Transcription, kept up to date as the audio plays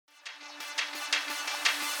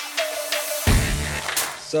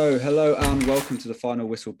So, hello and welcome to the Final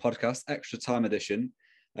Whistle podcast, extra time edition.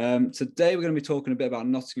 Today we're going to be talking a bit about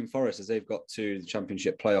Nottingham Forest as they've got to the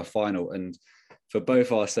Championship playoff final. And for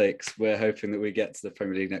both our sakes, we're hoping that we get to the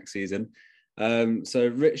Premier League next season. So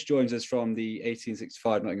Rich joins us from the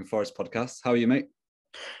 1865 Nottingham Forest podcast. How are you, mate?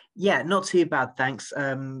 Yeah, not too bad, thanks.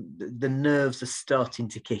 The nerves are starting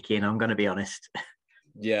to kick in, I'm going to be honest.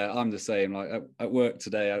 Yeah, I'm the same. Like at work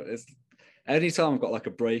today, anytime I've got like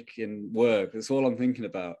a break in work, that's all I'm thinking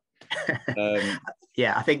about.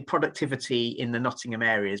 Yeah, I think productivity in the Nottingham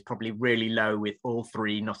area is probably really low with all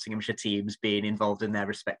three Nottinghamshire teams being involved in their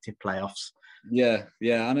respective playoffs. Yeah,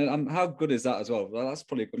 and how good is that as well? Well, that's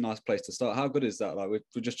probably a nice place to start. How good is that? Like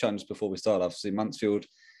we just chatted before we started. Obviously, Mansfield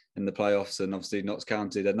in the playoffs, and obviously Notts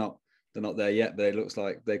County. They're not there yet, but it looks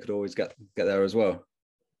like they could always get there as well.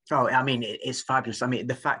 Oh, I mean, it's fabulous. I mean,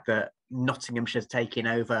 the fact that Nottinghamshire's taking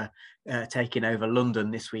over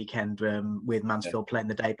London this weekend with Mansfield playing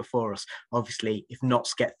the day before us. Obviously, if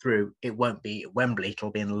Notts get through, it won't be at Wembley.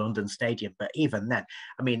 It'll be in the London Stadium. But even then,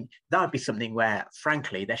 I mean, that would be something where,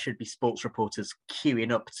 frankly, there should be sports reporters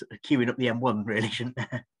queuing up the M1, really, shouldn't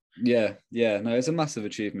there? Yeah. No, it's a massive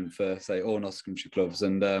achievement for, say, all Nottinghamshire clubs.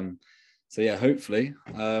 And so, yeah, hopefully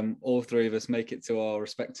all three of us make it to our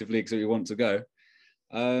respective leagues that we want to go.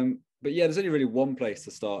 But yeah, there's only really one place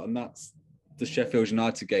to start, and that's the Sheffield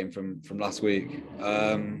United game from last week.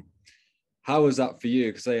 How was that for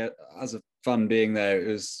you? Because as a fan being there, it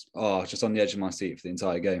was just on the edge of my seat for the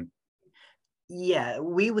entire game. Yeah,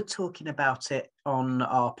 we were talking about it on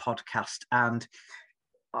our podcast, and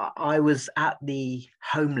I was at the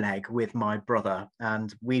home leg with my brother,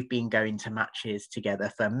 and we've been going to matches together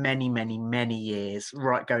for many, many, many years,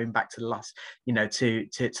 right going back to the last, to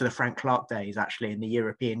the Frank Clark days, actually, in the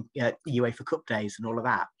European UEFA Cup days and all of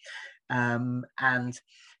that. And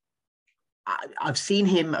I've seen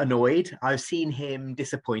him annoyed. I've seen him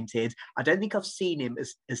disappointed. I don't think I've seen him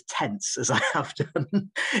as tense as I have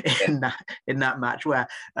done in that match where,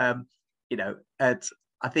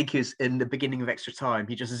 I think it was in the beginning of extra time,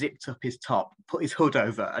 he just zipped up his top, put his hood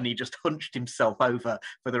over, and he just hunched himself over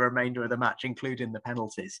for the remainder of the match, including the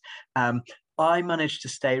penalties. I managed to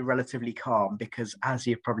stay relatively calm because, as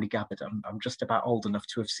you've probably gathered, I'm just about old enough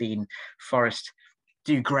to have seen Forest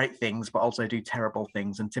do great things, but also do terrible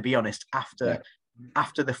things. And to be honest, after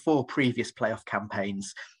the four previous playoff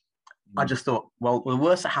campaigns, I just thought, well, the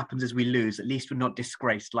worst that happens is we lose. At least we're not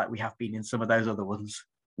disgraced like we have been in some of those other ones.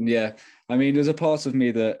 Yeah, I mean, there's a part of me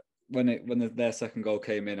that when their second goal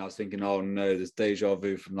came in, I was thinking, oh no, there's deja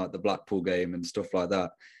vu from like the Blackpool game and stuff like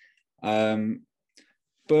that.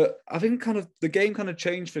 But I think kind of the game kind of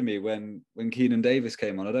changed for me when Keenan Davis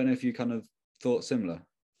came on. I don't know if you kind of thought similar.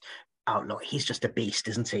 Oh, look, he's just a beast,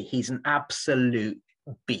 isn't he? He's an absolute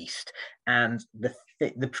beast. And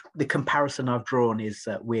the comparison I've drawn is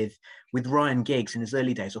with Ryan Giggs in his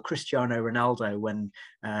early days, or Cristiano Ronaldo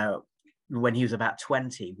when he was about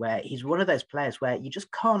 20, where he's one of those players where you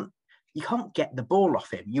can't get the ball off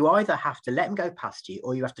him. You either have to let him go past you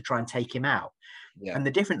or you have to try and take him out. Yeah. And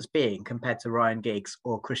the difference being, compared to Ryan Giggs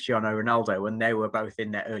or Cristiano Ronaldo when they were both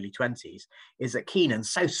in their early 20s, is that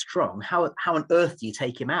Keenan's so strong. How on earth do you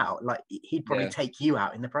take him out? Like, he'd probably take you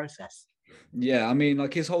out in the process. Yeah, I mean,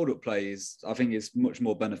 like his hold-up plays, I think is much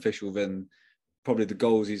more beneficial than probably the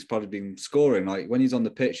goals he's probably been scoring. Like when he's on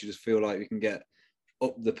the pitch, you just feel like we can get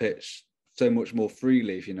up the pitch so much more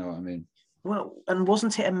freely, if you know what I mean. Well, and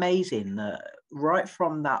wasn't it amazing that right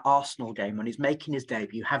from that Arsenal game when he's making his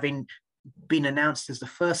debut, having been announced as the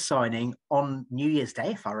first signing on New Year's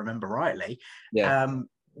Day, if I remember rightly,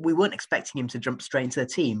 we weren't expecting him to jump straight into the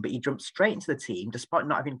team, but he jumped straight into the team despite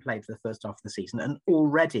not having played for the first half of the season. And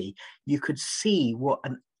already you could see what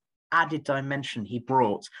an added dimension he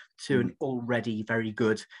brought to an already very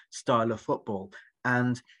good style of football.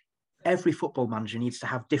 And every football manager needs to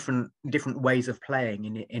have different ways of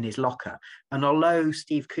playing in his locker. And although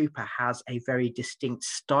Steve Cooper has a very distinct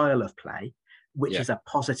style of play, which is a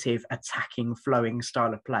positive, attacking, flowing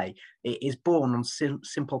style of play, it is born on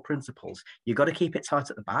simple principles. You've got to keep it tight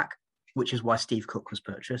at the back, which is why Steve Cook was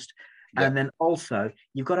purchased. Yeah. And then also,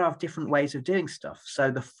 you've got to have different ways of doing stuff. So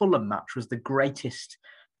the Fulham match was the greatest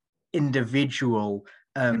individual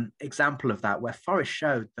example of that, where Forest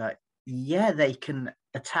showed that, they can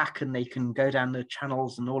attack and they can go down the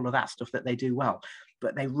channels and all of that stuff that they do well,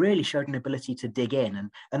 but they really showed an ability to dig in,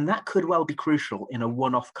 and that could well be crucial in a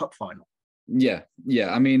one-off cup final. Yeah.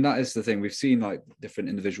 I mean, that is the thing. We've seen like different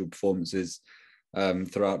individual performances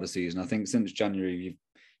throughout the season. I think since January,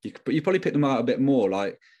 you probably picked them out a bit more.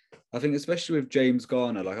 Like I think especially with James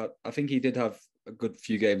Garner, like I think he did have a good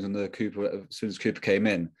few games under Cooper as soon as Cooper came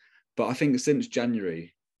in, but I think since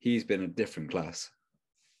January he's been a different class.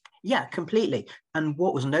 Yeah, completely. And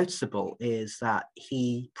what was noticeable is that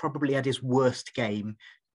he probably had his worst game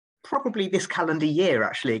probably this calendar year,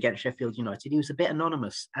 actually, against Sheffield United. He was a bit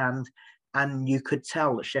anonymous, and you could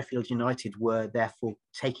tell that Sheffield United were therefore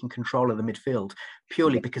taking control of the midfield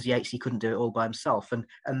purely because Yates, he couldn't do it all by himself.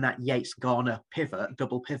 And that Yates-Garner pivot,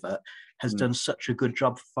 double pivot, has done such a good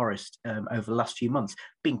job for Forest over the last few months,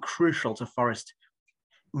 being crucial to Forest.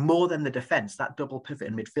 More than the defence, that double pivot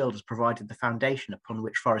in midfield has provided the foundation upon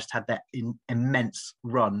which Forest had their immense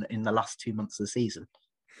run in the last 2 months of the season.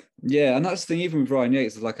 Yeah, and that's the thing, even with Ryan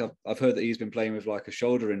Yates, like I've heard that he's been playing with like a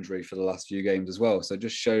shoulder injury for the last few games as well. So it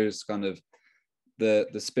just shows kind of the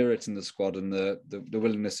spirit in the squad and the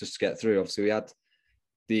willingness just to get through. Obviously, we had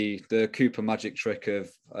the Cooper magic trick of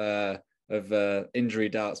injury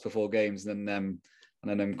doubts before games, and then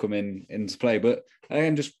them coming into play. But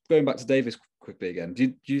again, just going back to Davis quickly again,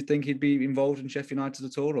 do you think he'd be involved in Sheffield United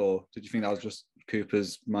at all, or did you think that was just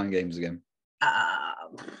Cooper's mind games again?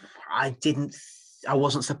 I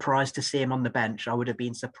wasn't surprised to see him on the bench. I would have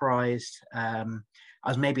been surprised. I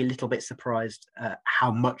was maybe a little bit surprised at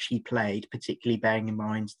how much he played, particularly bearing in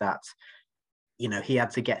mind that, he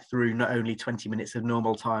had to get through not only 20 minutes of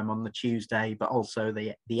normal time on the Tuesday, but also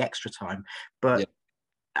the extra time. But yeah.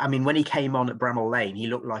 I mean, when he came on at Bramall Lane, he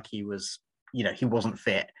looked like he was, he wasn't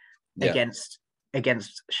fit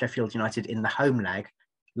against Sheffield United in the home leg.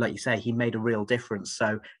 Like you say, he made a real difference.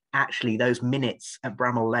 So actually those minutes at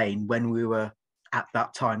Bramall Lane, when we were at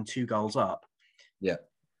that time 2 goals up,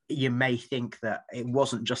 you may think that it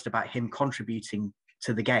wasn't just about him contributing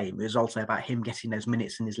to the game. It was also about him getting those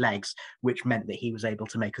minutes in his legs, which meant that he was able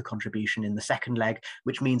to make a contribution in the second leg,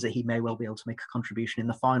 which means that he may well be able to make a contribution in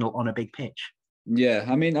the final on a big pitch. Yeah,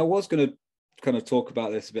 I mean, I was going to kind of talk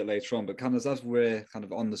about this a bit later on, but kind of as we're kind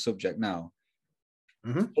of on the subject now,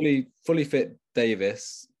 fully fit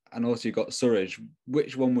Davis, and also you've got Surridge.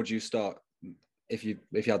 Which one would you start if you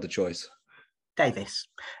had the choice? Davis,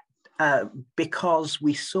 because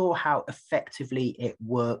we saw how effectively it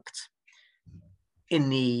worked in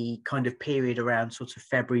the kind of period around sort of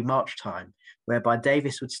February, March time, whereby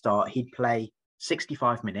Davis would start, he'd play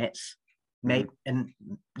 65 minutes, maybe, and,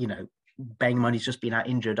 bearing in mind he's just been out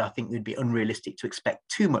injured, I think it would be unrealistic to expect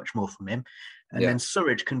too much more from him. And then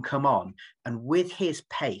Surridge can come on, and with his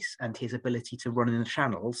pace and his ability to run in the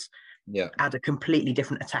channels, add a completely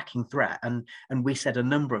different attacking threat. And we said a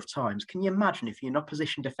number of times, can you imagine if you're an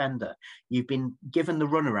opposition defender, you've been given the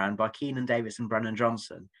runaround by Keenan Davis and Brennan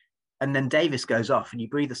Johnson, and then Davis goes off and you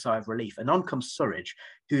breathe a sigh of relief, and on comes Surridge,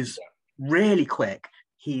 who's really quick.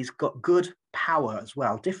 He's got good power as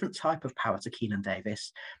well, different type of power to Keenan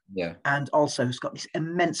Davis. And also has got this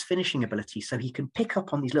immense finishing ability, so he can pick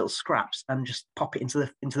up on these little scraps and just pop it into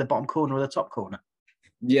the bottom corner or the top corner.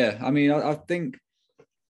 Yeah, I mean, I think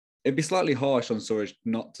it'd be slightly harsh on Surridge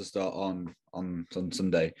not to start on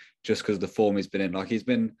Sunday, just because the form he's been in. Like he's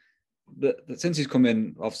been, since he's come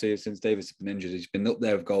in, obviously since Davis has been injured, he's been up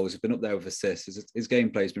there with goals, he's been up there with assists. His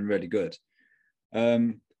gameplay has been really good.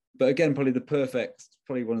 But again, probably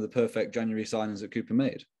one of the perfect January signings that Cooper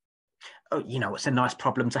made. Oh, it's a nice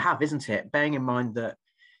problem to have, isn't it? Bearing in mind that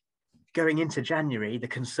going into January, the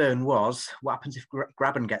concern was, what happens if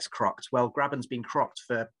Graben gets crocked? Well, Graben's been crocked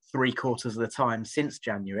for 3/4 of the time since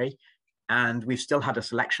January, and we've still had a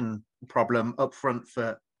selection problem up front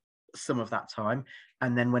for some of that time.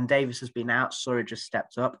 And then when Davis has been out, Surridge has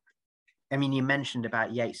stepped up. I mean, you mentioned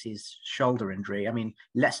about Yates's shoulder injury. I mean,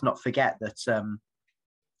 let's not forget that,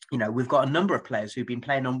 we've got a number of players who've been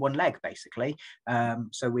playing on one leg, basically.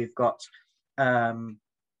 So we've got a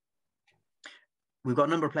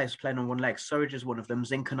number of players playing on one leg. Surridge is one of them,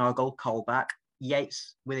 Zinkernagel, Colback,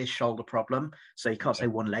 Yates with his shoulder problem. So you can't say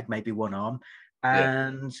one leg, maybe one arm.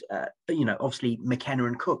 And, obviously McKenna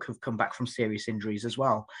and Cook have come back from serious injuries as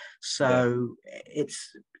well. So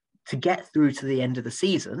it's to get through to the end of the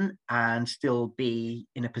season and still be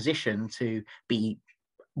in a position to be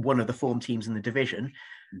one of the form teams in the division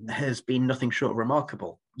has been nothing short of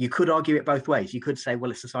remarkable. You could argue it both ways. You could say,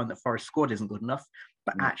 well, it's a sign that Forest squad isn't good enough.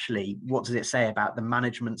 But actually, what does it say about the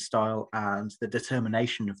management style and the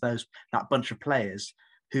determination of that bunch of players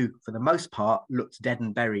who, for the most part, looked dead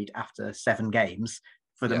and buried after 7 games,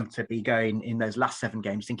 for them to be going in those last 7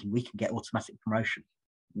 games thinking we can get automatic promotion?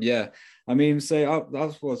 Yeah. I mean, that's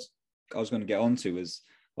what I was going to get onto is,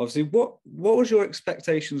 obviously, what was your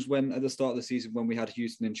expectations when at the start of the season when we had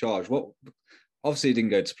Houston in charge? Obviously it didn't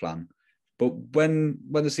go to plan, but when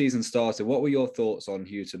the season started, what were your thoughts on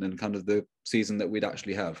Houston and kind of the season that we'd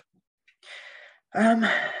actually have?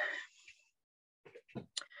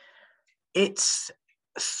 It's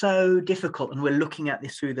so difficult, and we're looking at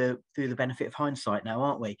this through the benefit of hindsight now,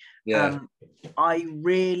 aren't we? Yeah. I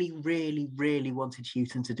really, really, really wanted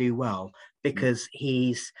Houghton to do well because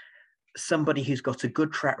he's somebody who's got a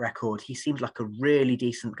good track record. He seems like a really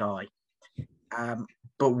decent guy.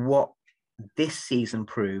 But what this season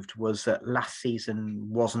proved was that last season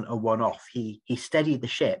wasn't a one-off. He steadied the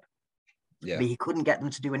ship, but he couldn't get them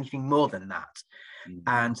to do anything more than that.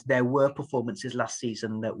 And there were performances last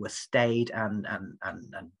season that were staid and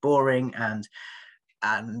boring and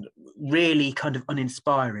really kind of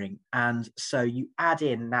uninspiring. And so you add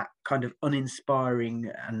in that kind of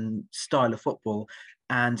uninspiring and style of football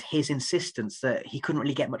and his insistence that he couldn't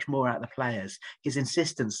really get much more out of the players, his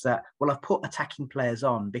insistence that, well, I've put attacking players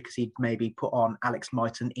on because he'd maybe put on Alex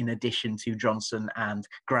Myton in addition to Johnson and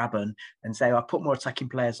Graben and say, I put more attacking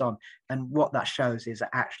players on. And what that shows is that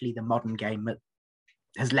actually the modern game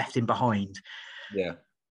has left him behind. Yeah.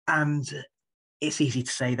 And it's easy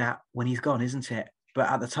to say that when he's gone, isn't it? But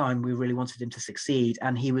at the time, we really wanted him to succeed.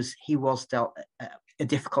 And he was dealt a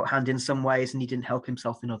difficult hand in some ways, and he didn't help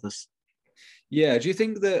himself in others. Yeah. Do you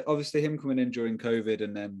think that obviously him coming in during COVID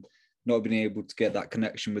and then not being able to get that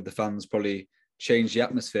connection with the fans probably changed the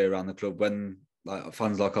atmosphere around the club when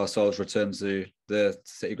fans like ourselves returned to the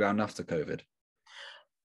City ground after COVID?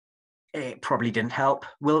 It probably didn't help.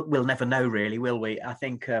 We'll never know, really, will we? I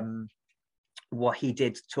think what he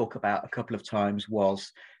did talk about a couple of times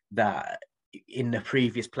was that in the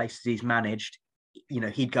previous places he's managed,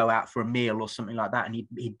 he'd go out for a meal or something like that, and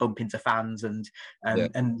he'd bump into fans and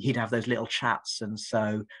he'd have those little chats, and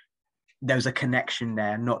so there was a connection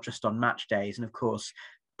there, not just on match days. And of course,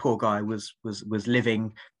 poor guy was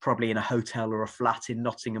living probably in a hotel or a flat in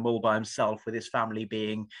Nottingham all by himself, with his family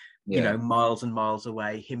being miles and miles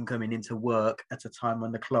away, him coming into work at a time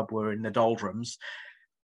when the club were in the doldrums.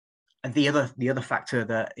 And the other factor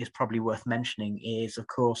that is probably worth mentioning is, of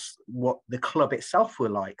course, what the club itself were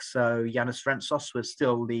like. So Yanis Rentsos was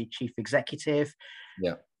still the chief executive.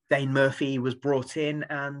 Yeah. Dane Murphy was brought in,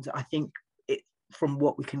 and I think from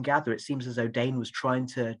what we can gather, it seems as though Dane was trying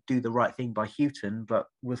to do the right thing by Houghton, but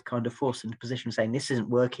was kind of forced into a position saying, this isn't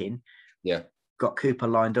working. Yeah. Got Cooper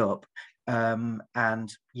lined up.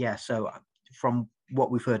 So from what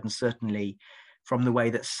we've heard, and certainly from the way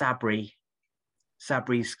that Sabri's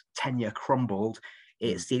tenure crumbled,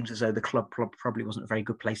 it seems as though the club probably wasn't a very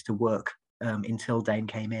good place to work until Dane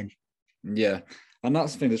came in. Yeah. And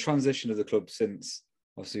that's the thing, the transition of the club since,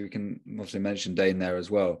 obviously we can mention Dane there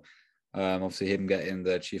as well. Obviously him getting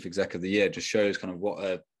the chief exec of the year just shows kind of what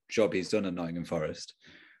a job he's done at Nottingham Forest.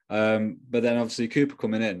 But then obviously Cooper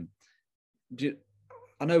coming in.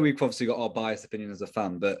 I know we've obviously got our biased opinion as a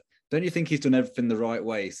fan, but don't you think he's done everything the right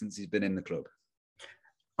way since he's been in the club?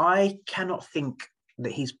 I cannot think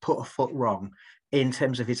that he's put a foot wrong in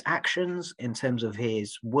terms of his actions, in terms of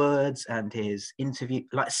his words and his interview.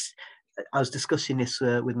 Like, I was discussing this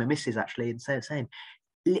with my missus actually, and saying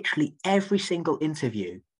literally every single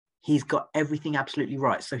interview, he's got everything absolutely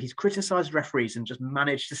right. So he's criticised referees and just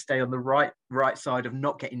managed to stay on the right side of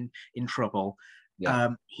not getting in trouble. Yeah.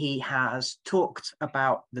 He has talked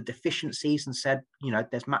about the deficiencies and said,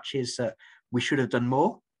 there's matches that we should have done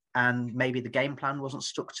more, and maybe the game plan wasn't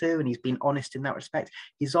stuck to, and he's been honest in that respect.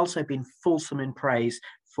 He's also been fulsome in praise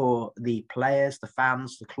for the players, the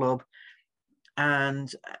fans, the club.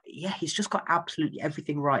 And he's just got absolutely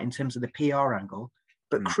everything right in terms of the PR angle.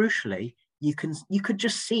 But crucially, you could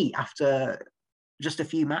just see after just a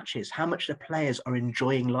few matches how much the players are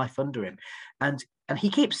enjoying life under him. And he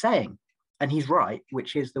keeps saying, and he's right,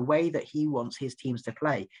 which is the way that he wants his teams to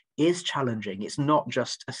play is challenging. It's not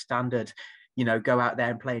just a standard, go out there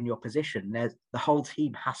and play in your position. The whole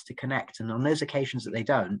team has to connect. And on those occasions that they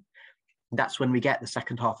don't, that's when we get the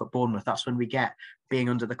second half at Bournemouth. That's when we get being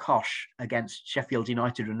under the cosh against Sheffield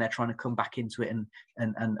United when they're trying to come back into it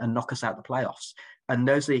and knock us out the playoffs. And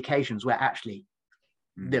those are the occasions where actually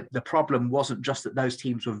the problem wasn't just that those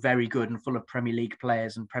teams were very good and full of Premier League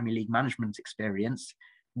players and Premier League management experience.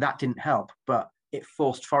 That didn't help, but it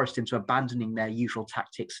forced Forest into abandoning their usual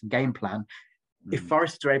tactics and game plan. If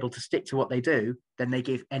Forest are able to stick to what they do, then they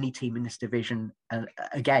give any team in this division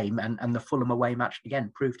a game, and the Fulham away match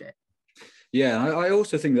again proved it. Yeah, I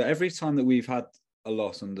also think that every time that we've had a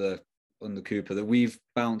loss under Cooper, that we've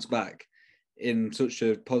bounced back in such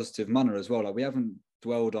a positive manner as well. Like, we haven't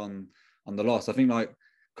dwelled on the loss. I think like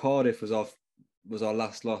Cardiff was our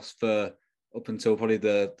last loss for up until probably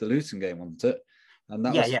the Luton game, wasn't it? And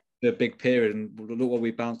that was a big period, and look what we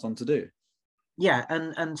bounced on to do. Yeah,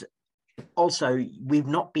 and also we've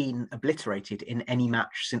not been obliterated in any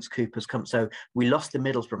match since Cooper's come. So we lost the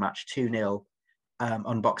Middlesbrough match 2-0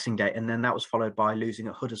 on Boxing Day, and then that was followed by losing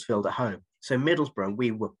at Huddersfield at home. So Middlesbrough,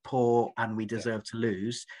 we were poor and we deserved to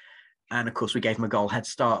lose. And of course, we gave them a goal head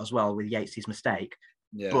start as well with Yates's mistake.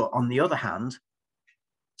 Yeah. But on the other hand,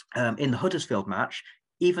 in the Huddersfield match,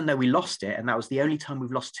 even though we lost it, and that was the only time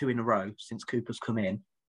we've lost 2 in a row since Cooper's come in.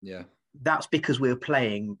 Yeah. That's because we were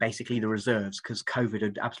playing basically the reserves because COVID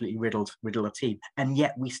had absolutely riddled our team. And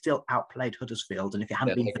yet we still outplayed Huddersfield. And if it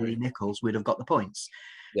hadn't been for Lee Nichols, we'd have got the points.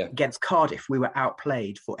 Yeah. Against Cardiff, we were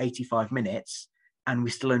outplayed for 85 minutes and we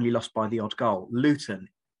still only lost by the odd goal. Luton,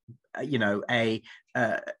 a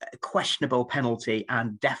questionable penalty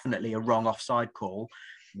and definitely a wrong offside call.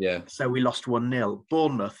 Yeah. So we lost 1-0.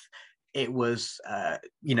 Bournemouth, it was,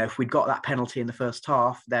 if we'd got that penalty in the first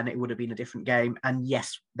half, then it would have been a different game. And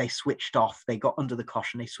yes, they switched off. They got under the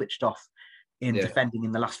cosh and they switched off in defending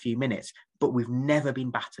in the last few minutes. But we've never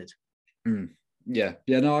been battered. Yeah.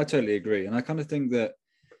 Yeah, no, I totally agree. And I kind of think that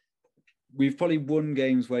we've probably won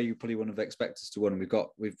games where you probably wouldn't have expected us to win.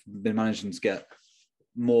 We've been managing to get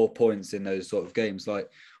more points in those sort of games. Like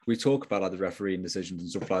we talk about like the refereeing decisions and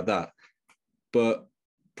stuff like that. But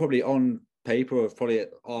probably on paper, or probably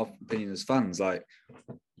our opinion as fans, like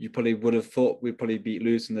you probably would have thought we'd probably beat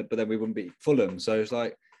Luton, but then we wouldn't beat Fulham. So it's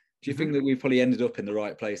like, do you think that we probably ended up in the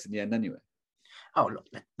right place in the end anyway? Oh, look,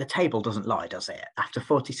 the table doesn't lie, does it? After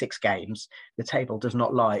 46 games, the table does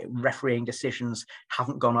not lie. Refereeing decisions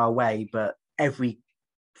haven't gone our way, but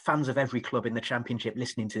fans of every club in the Championship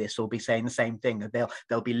listening to this will be saying the same thing. That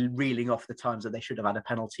they'll be reeling off the times that they should have had a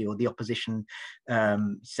penalty, or the opposition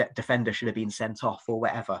defender should have been sent off, or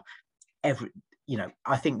whatever.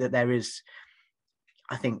 I think that there is.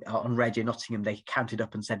 I think on Radio Nottingham they counted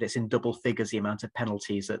up and said it's in double figures the amount of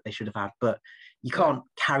penalties that they should have had. But you can't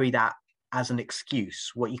carry that as an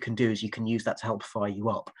excuse. What you can do is you can use that to help fire you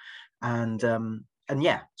up. And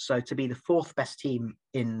so to be the 4th best team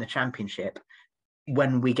in the Championship,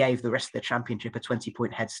 when we gave the rest of the Championship a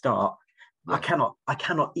 20-point head start, I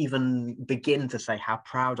cannot even begin to say how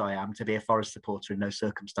proud I am to be a Forest supporter in those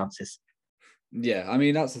circumstances. Yeah, I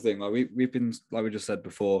mean, that's the thing. Like we've been, like we just said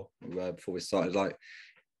before we started, like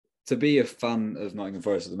to be a fan of Nottingham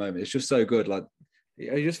Forest at the moment, it's just so good. Like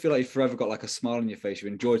you just feel like you've forever got like a smile on your face. You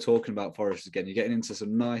enjoy talking about Forest again. You're getting into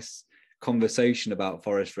some nice conversation about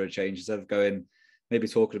Forest for a change, instead of going maybe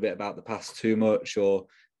talking a bit about the past too much. Or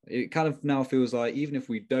it kind of now feels like even if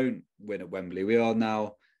we don't win at Wembley, we are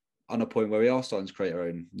now on a point where we are starting to create our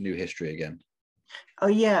own new history again. Oh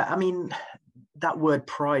yeah, I mean, that word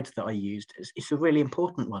pride that I used is a really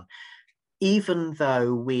important one. Even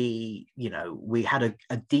though we had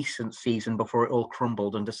a decent season before it all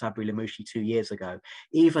crumbled under Sabri Lamouchi 2 years ago,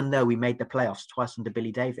 even though we made the playoffs twice under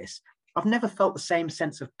Billy Davis, I've never felt the same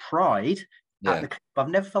sense of pride at the club. I've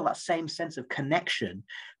never felt that same sense of connection,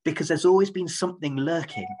 because there's always been something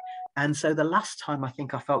lurking. And so the last time I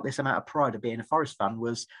think I felt this amount of pride of being a Forest fan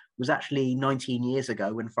was actually 19 years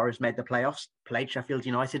ago when Forest made the playoffs, played Sheffield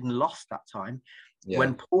United and lost that time,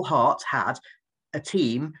 when Paul Hart had a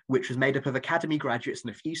team which was made up of academy graduates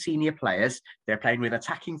and a few senior players. They're playing with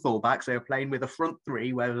attacking fullbacks. They were playing with a front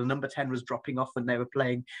three where the number 10 was dropping off, and they were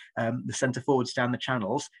playing the centre forwards down the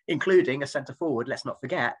channels, including a centre forward, let's not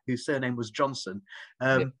forget, whose surname was Johnson.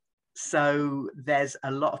 So there's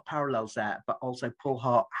a lot of parallels there, but also Paul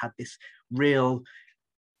Hart had this real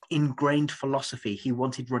ingrained philosophy. He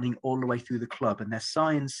wanted running all the way through the club, and there's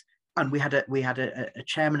signs. And we had a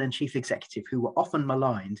chairman and chief executive who were often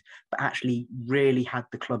maligned, but actually really had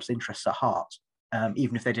the club's interests at heart,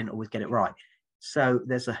 even if they didn't always get it right. So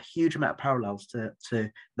there's a huge amount of parallels to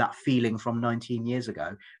that feeling from 19 years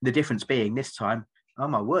ago. The difference being this time, oh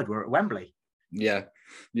my word, we're at Wembley. Yeah.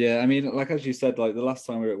 I mean, like as you said, like the last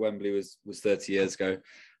time we were at Wembley was 30 years ago.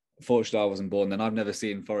 Fortunately, I wasn't born then. I've never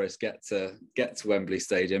seen Forest get to Wembley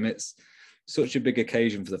Stadium. It's such a big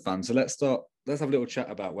occasion for the fans. So let's have a little chat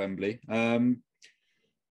about Wembley. Probably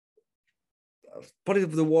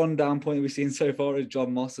the one down point we've seen so far is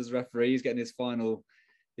John Moss as referee. He's getting his final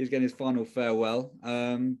farewell.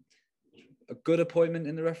 A good appointment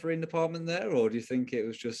in the refereeing department there, or do you think it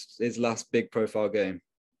was just his last big profile game?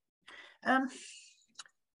 I'm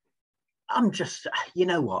just, you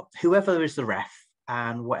know what, whoever is the ref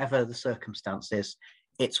and whatever the circumstances,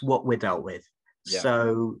 it's what we're dealt with. Yeah.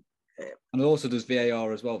 So, and it also does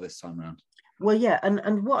VAR as well this time around. Well, yeah,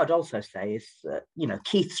 and what I'd also say is,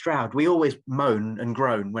 Keith Stroud, we always moan and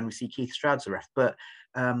groan when we see Keith Stroud's a ref, but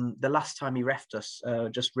the last time he refed us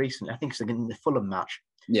just recently, I think it's in the Fulham match.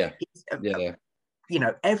 Yeah.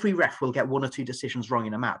 Every ref will get one or two decisions wrong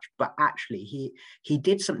in a match, but actually he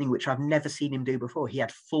did something which I've never seen him do before. He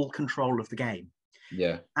had full control of the game.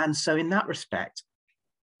 Yeah. And so in that respect,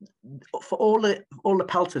 for all the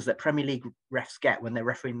pelters that Premier League refs get when they're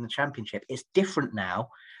refereeing the Championship, it's different now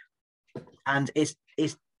And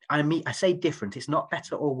I say different. It's not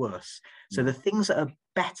better or worse. So the things that are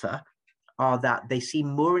better are that they seem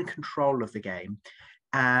more in control of the game,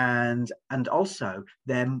 and also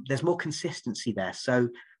there's more consistency there. So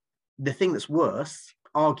the thing that's worse,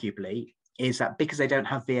 arguably, is that because they don't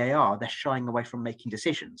have VAR, they're shying away from making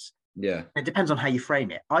decisions. Yeah. It depends on how you frame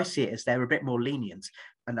it. I see it as they're a bit more lenient.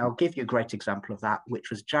 And I'll give you a great example of that, which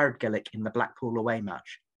was Jared Gillick in the Blackpool away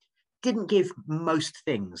match. Didn't give most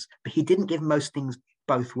things, but he didn't give most things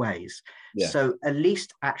both ways. Yeah. So at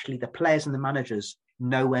least actually the players and the managers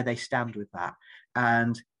know where they stand with that.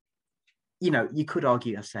 And, you could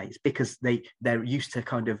argue, I say, it's because they're used to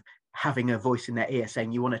kind of having a voice in their ear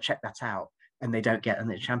saying, you want to check that out, and they don't get in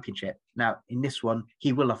the Championship. Now, in this one,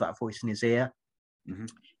 he will have that voice in his ear. Mm-hmm.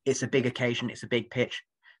 It's a big occasion. It's a big pitch.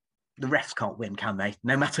 The refs can't win, can they?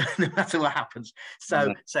 No matter what happens.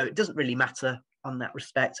 So it doesn't really matter on that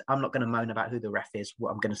respect. I'm not going to moan about who the ref is. What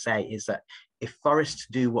I'm going to say is that if Forest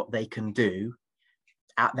do what they can do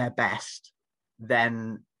at their best,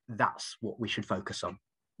 then that's what we should focus on.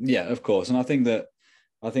 Yeah, of course. And I think that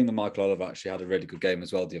Michael Oliver actually had a really good game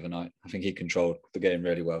as well the other night. I think he controlled the game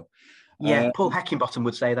really well. Yeah, Paul Heckingbottom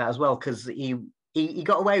would say that as well, because he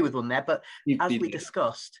got away with one there. But as we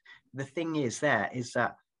discussed, the thing is that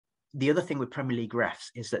the other thing with Premier League refs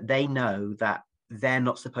is that they know that they're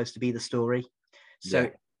not supposed to be the story. So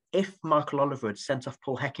if Michael Oliver had sent off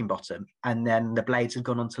Paul Heckingbottom and then the Blades had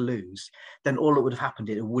gone on to lose, then all that would have happened,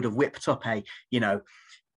 it would have whipped up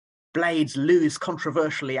Blades lose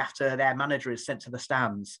controversially after their manager is sent to the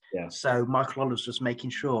stands. Yeah. So Michael Oliver's just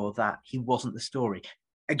making sure that he wasn't the story.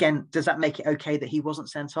 Again, does that make it okay that he wasn't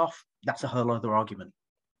sent off? That's a whole other argument.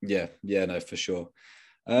 Yeah, no, for sure.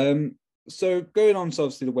 So going on to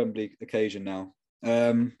obviously the Wembley occasion now,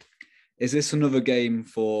 is this another game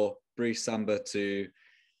for Brice Samba to?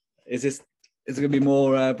 Is it going to be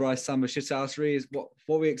more Brice Samba shithousery? Is what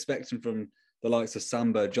are we expecting from the likes of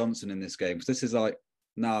Samba, Johnson in this game? Because this is like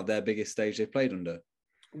now their biggest stage they've played under.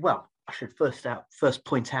 Well, I should first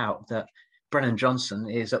point out that Brennan Johnson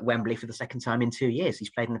is at Wembley for the second time in 2 years. He's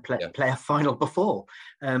played in the player final before,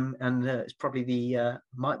 and it's probably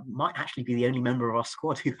might actually be the only member of our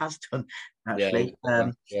squad who has done actually.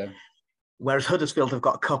 Whereas Huddersfield have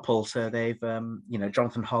got a couple, so they've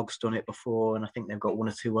Jonathan Hogg's done it before, and I think they've got one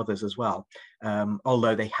or two others as well.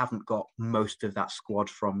 Although they haven't got most of that squad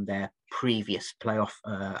from their previous playoff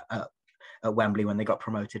at Wembley when they got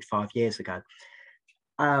promoted 5 years ago.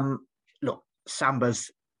 Look,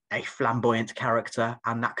 Samba's a flamboyant character,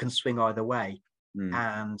 and that can swing either way.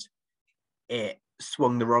 And it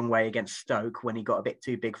swung the wrong way against Stoke when he got a bit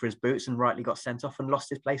too big for his boots and rightly got sent off and lost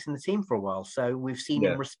his place in the team for a while. So we've seen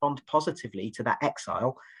him respond positively to that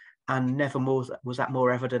exile, and never more was that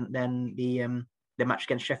more evident than the match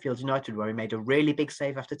against Sheffield United, where he made a really big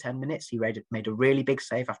save after 10 minutes. He made a really big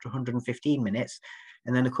save after 115 minutes.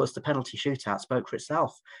 And then, of course, the penalty shootout spoke for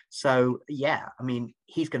itself. So, yeah, I mean,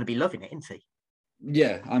 he's going to be loving it, isn't he?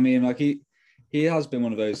 Yeah, I mean, like he has been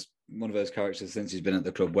one of those characters since he's been at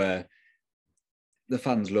the club where the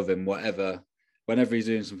fans love him, whenever he's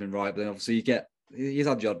doing something right. But then obviously he's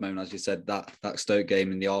had the odd moment, as you said, that Stoke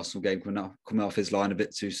game and the Arsenal game coming off his line a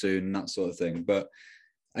bit too soon and that sort of thing. But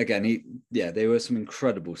again, there were some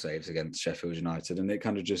incredible saves against Sheffield United, and it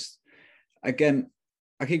kind of just, again,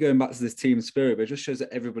 I keep going back to this team spirit, but it just shows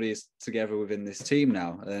that everybody is together within this team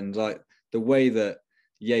now. And like the way that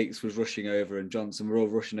Yates was rushing over and Johnson were all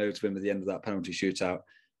rushing over to him at the end of that penalty shootout.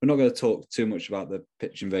 We're not going to talk too much about the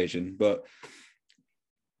pitch invasion, but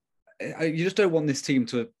you just don't want this team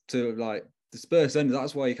to like disperse. And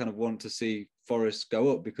that's why you kind of want to see Forest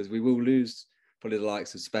go up, because we will lose probably the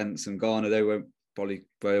likes of Spence and Garner. They won't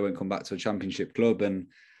come back to a Championship club, and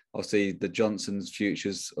obviously the Johnsons'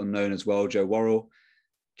 future's unknown as well. Joe Worrell.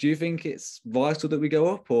 Do you think it's vital that we go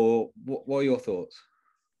up, or what are your thoughts?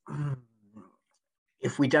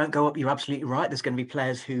 If we don't go up, you're absolutely right. There's going to be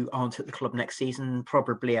players who aren't at the club next season.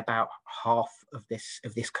 Probably about half of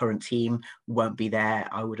this current team won't be there,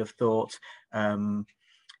 I would have thought.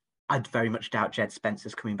 I'd very much doubt Jed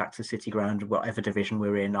Spencer's coming back to City Ground, whatever division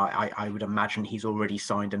we're in. I would imagine he's already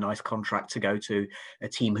signed a nice contract to go to a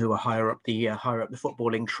team who are higher up the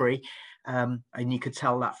footballing tree. And you could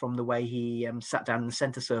tell that from the way he sat down in the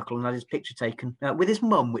centre circle and had his picture taken with his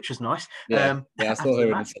mum, which was nice. I saw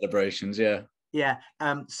her in the celebrations. Yeah.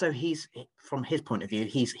 So he's, from his point of view,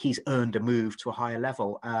 he's earned a move to a higher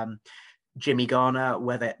level. Jimmy Garner,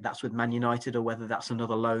 whether that's with Man United or whether that's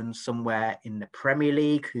another loan somewhere in the Premier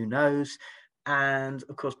League, who knows? And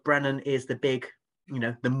of course, Brennan is the big,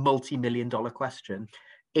 the multi-million-dollar question.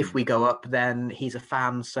 If we go up, then he's a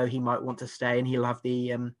fan, so he might want to stay, and he'll have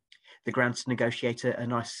the the ground to negotiate a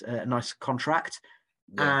nice contract.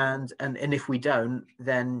 Yeah. And if we don't,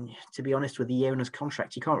 then to be honest, with the year in his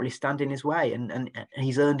contract, you can't really stand in his way. And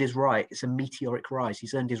he's earned his right. It's a meteoric rise.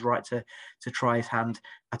 He's earned his right to try his hand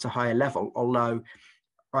at a higher level. Although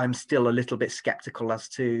I'm still a little bit skeptical as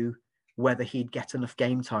to whether he'd get enough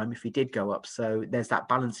game time if he did go up. So there's that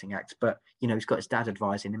balancing act. But he's got his dad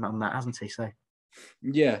advising him on that, hasn't he? So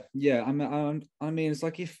yeah. I mean, it's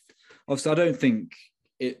like, if obviously I don't think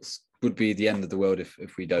it would be the end of the world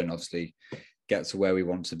if we don't obviously get to where we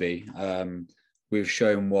want to be. We've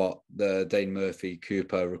shown what the Dane Murphy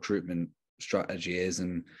Cooper recruitment strategy is,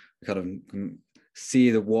 and we kind of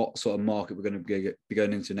see what sort of market we're going to be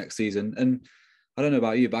going into next season. And I don't know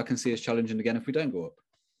about you, but I can see us challenging again if we don't go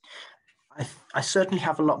up. I certainly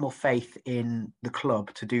have a lot more faith in the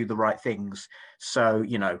club to do the right things. So,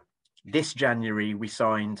 this January we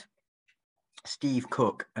signed Steve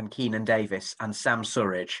Cook and Keenan Davis and Sam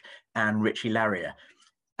Surridge and Richie Laria.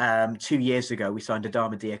 2 years ago, we signed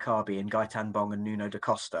Adama Diakabi and Gaitan Bong and Nuno da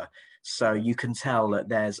Costa. So you can tell that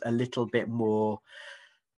there's a little bit more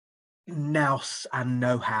nous and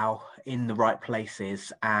know-how in the right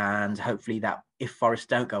places. And hopefully that if Forest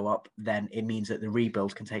don't go up, then it means that the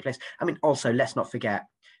rebuild can take place. I mean, also, let's not forget,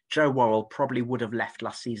 Joe Worrell probably would have left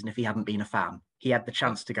last season if he hadn't been a fan. He had the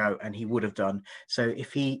chance to go and he would have done. So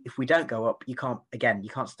if we don't go up, you can't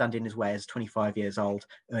stand in his way as 25 years old,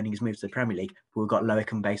 earning his move to the Premier League. But we've got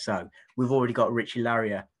Loic and Beso. We've already got Richie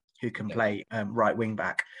Laria, who can play right wing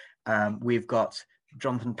back. We've got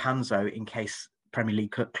Jonathan Panzo in case Premier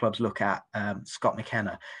League clubs look at Scott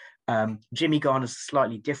McKenna. Jimmy Garner's a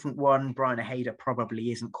slightly different one. Brian Hayder probably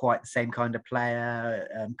isn't quite the same kind of player.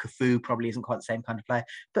 Cafu probably isn't quite the same kind of player.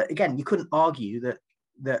 But again, you couldn't argue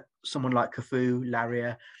that someone like Cafu,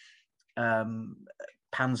 Laria,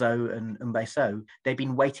 Panzo and Beso, they've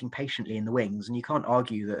been waiting patiently in the wings, and you can't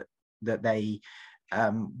argue that they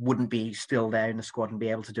wouldn't be still there in the squad and be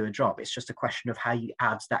able to do a job. It's just a question of how you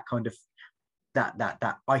add that kind of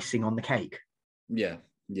that icing on the cake. Yeah,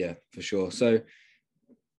 for sure. So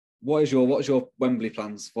what's your Wembley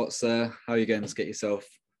plans? How are you going to get yourself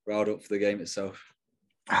riled up for the game itself?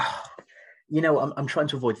 I'm trying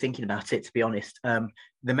to avoid thinking about it, to be honest.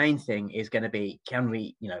 The main thing is going to be, can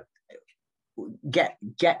we, get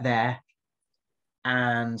there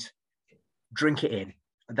and drink it in.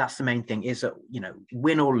 That's the main thing, is that,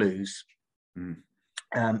 win or lose,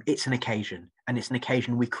 it's an occasion, and it's an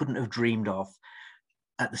occasion we couldn't have dreamed of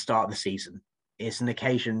at the start of the season. It's an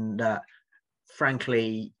occasion that,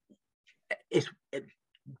 frankly,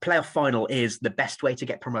 playoff final is the best way to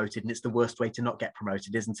get promoted, and it's the worst way to not get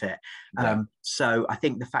promoted, isn't it? Yeah. So I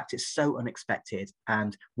think the fact it's so unexpected,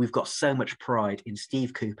 and we've got so much pride in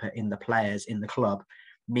Steve Cooper, in the players, in the club,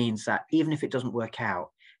 means that even if it doesn't work out,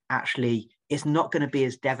 actually it's not going to be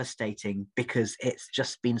as devastating, because it's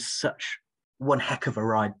just been such one heck of a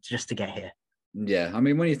ride just to get here. Yeah, I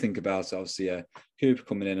mean, when you think about it, obviously, Cooper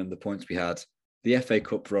coming in and the points we had, the FA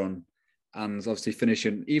Cup run, and obviously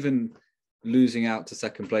finishing, even losing out to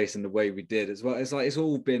second place in the way we did as well. It's like, it's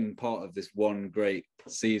all been part of this one great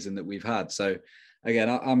season that we've had. So again,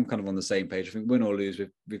 I'm kind of on the same page. I think win or lose,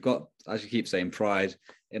 we've got, as you keep saying, pride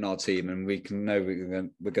in our team, and we can know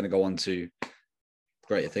we're going to go on to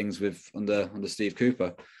greater things under Steve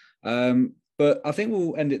Cooper. But I think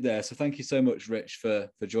we'll end it there. So thank you so much, Rich, for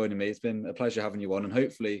joining me. It's been a pleasure having you on, and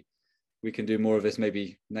hopefully we can do more of this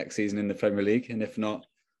maybe next season in the Premier League. And if not,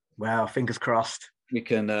 well, fingers crossed.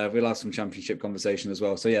 We'll have some championship conversation as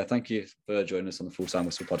well. So yeah, thank you for joining us on the Full Time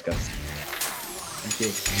Whistle podcast. Thank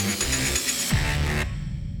you.